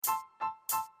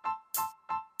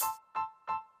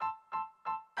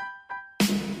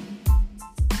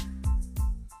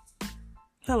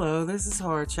Hello, this is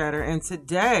Horror Chatter, and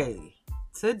today,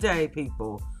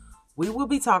 people, we will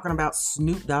be talking about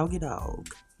Snoop Doggy Dogg.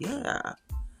 Yeah.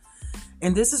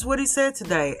 And this is what he said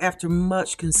today after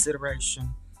much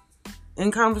consideration.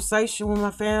 In conversation with my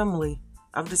family,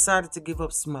 I've decided to give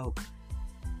up smoke.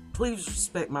 Please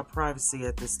respect my privacy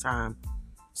at this time.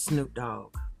 Snoop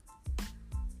Dogg.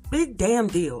 Big damn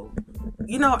deal.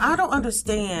 I don't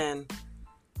understand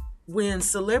when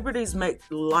celebrities make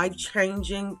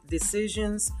life-changing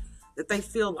decisions that they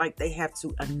feel like they have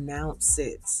to announce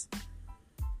it.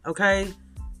 Okay?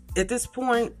 At this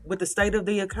point, with the state of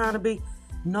the economy,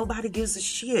 nobody gives a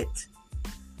shit.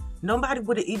 Nobody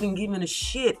would have even given a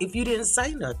shit if you didn't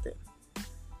say nothing.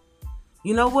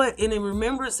 You know what? And in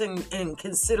remembrance and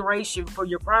consideration for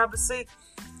your privacy,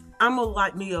 I'm going to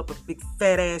light me up a big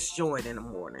fat ass joint in the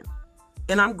morning.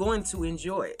 And I'm going to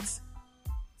enjoy it.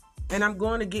 And I'm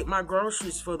going to get my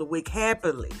groceries for the week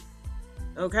happily.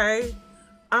 Okay?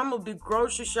 I'm going to be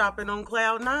grocery shopping on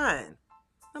cloud 9.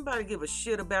 Nobody give a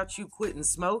shit about you quitting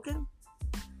smoking.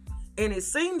 And it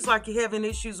seems like you're having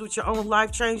issues with your own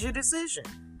life-changing decision.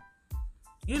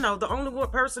 The only one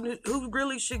person who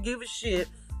really should give a shit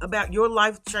about your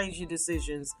life-changing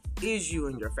decisions is you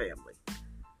and your family.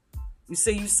 You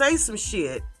see, you say some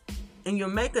shit and you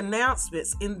make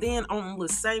announcements, and then on the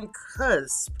same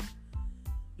cusp,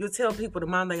 you'll tell people to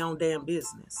mind their own damn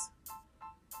business.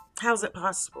 How's it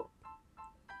possible?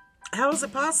 How is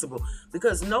it possible?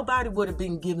 Because nobody would have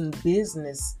been given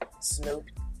business, Snoop,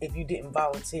 if you didn't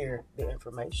volunteer the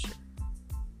information.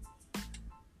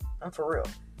 I'm for real.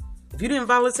 If you didn't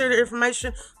volunteer the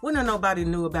information, wouldn't have nobody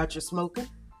knew about your smoking.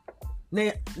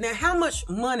 Now, how much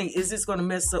money is this going to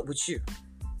mess up with you?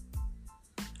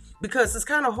 Because it's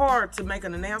kind of hard to make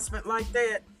an announcement like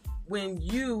that when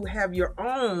you have your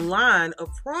own line of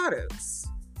products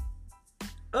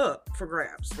up for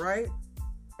grabs, right?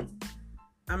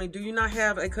 I mean, do you not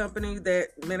have a company that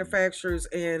manufactures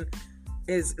and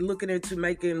is looking into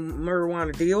making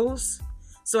marijuana deals?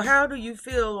 So how do you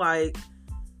feel like,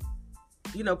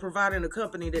 providing a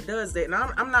company that does that? And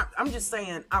I'm just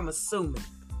saying, I'm assuming.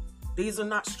 These are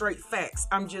not straight facts.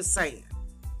 I'm just saying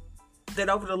that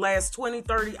over the last 20,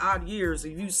 30 odd years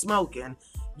of you smoking,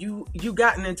 you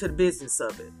gotten into the business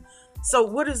of it. So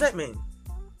what does that mean?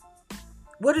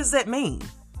 What does that mean?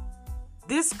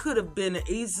 This could have been an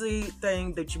easy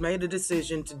thing that you made a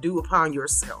decision to do upon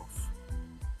yourself.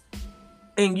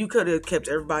 And you could have kept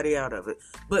everybody out of it.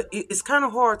 But it's kind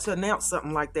of hard to announce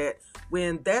something like that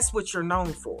when that's what you're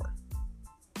known for.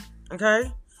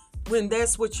 Okay? When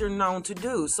that's what you're known to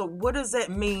do. So what does that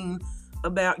mean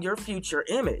about your future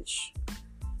image?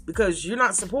 Because you're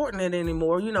not supporting it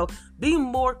anymore. Be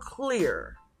more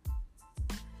clear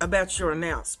about your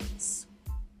announcements.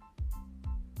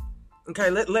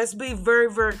 Okay, let's be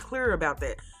very, very clear about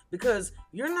that. Because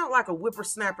you're not like a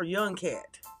whippersnapper young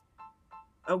cat.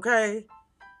 Okay?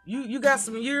 You got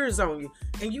some years on you.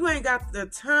 And you ain't got the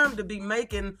time to be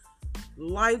making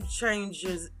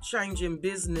life-changing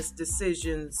business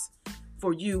decisions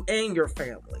for you and your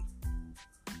family.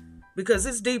 Because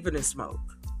it's deeper than smoke.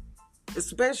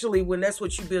 Especially when that's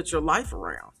what you built your life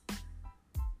around.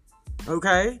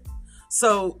 Okay?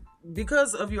 So,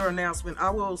 because of your announcement, I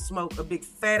will smoke a big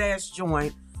fat ass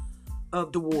joint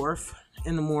of Dwarf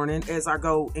in the morning as I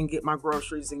go and get my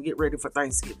groceries and get ready for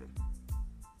Thanksgiving.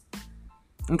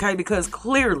 Okay? Because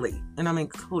clearly, and I mean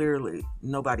clearly,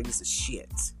 nobody gives a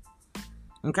shit.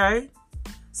 Okay?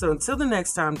 So until the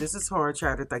next time, this is Horror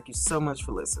Chatter. Thank you so much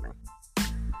for listening.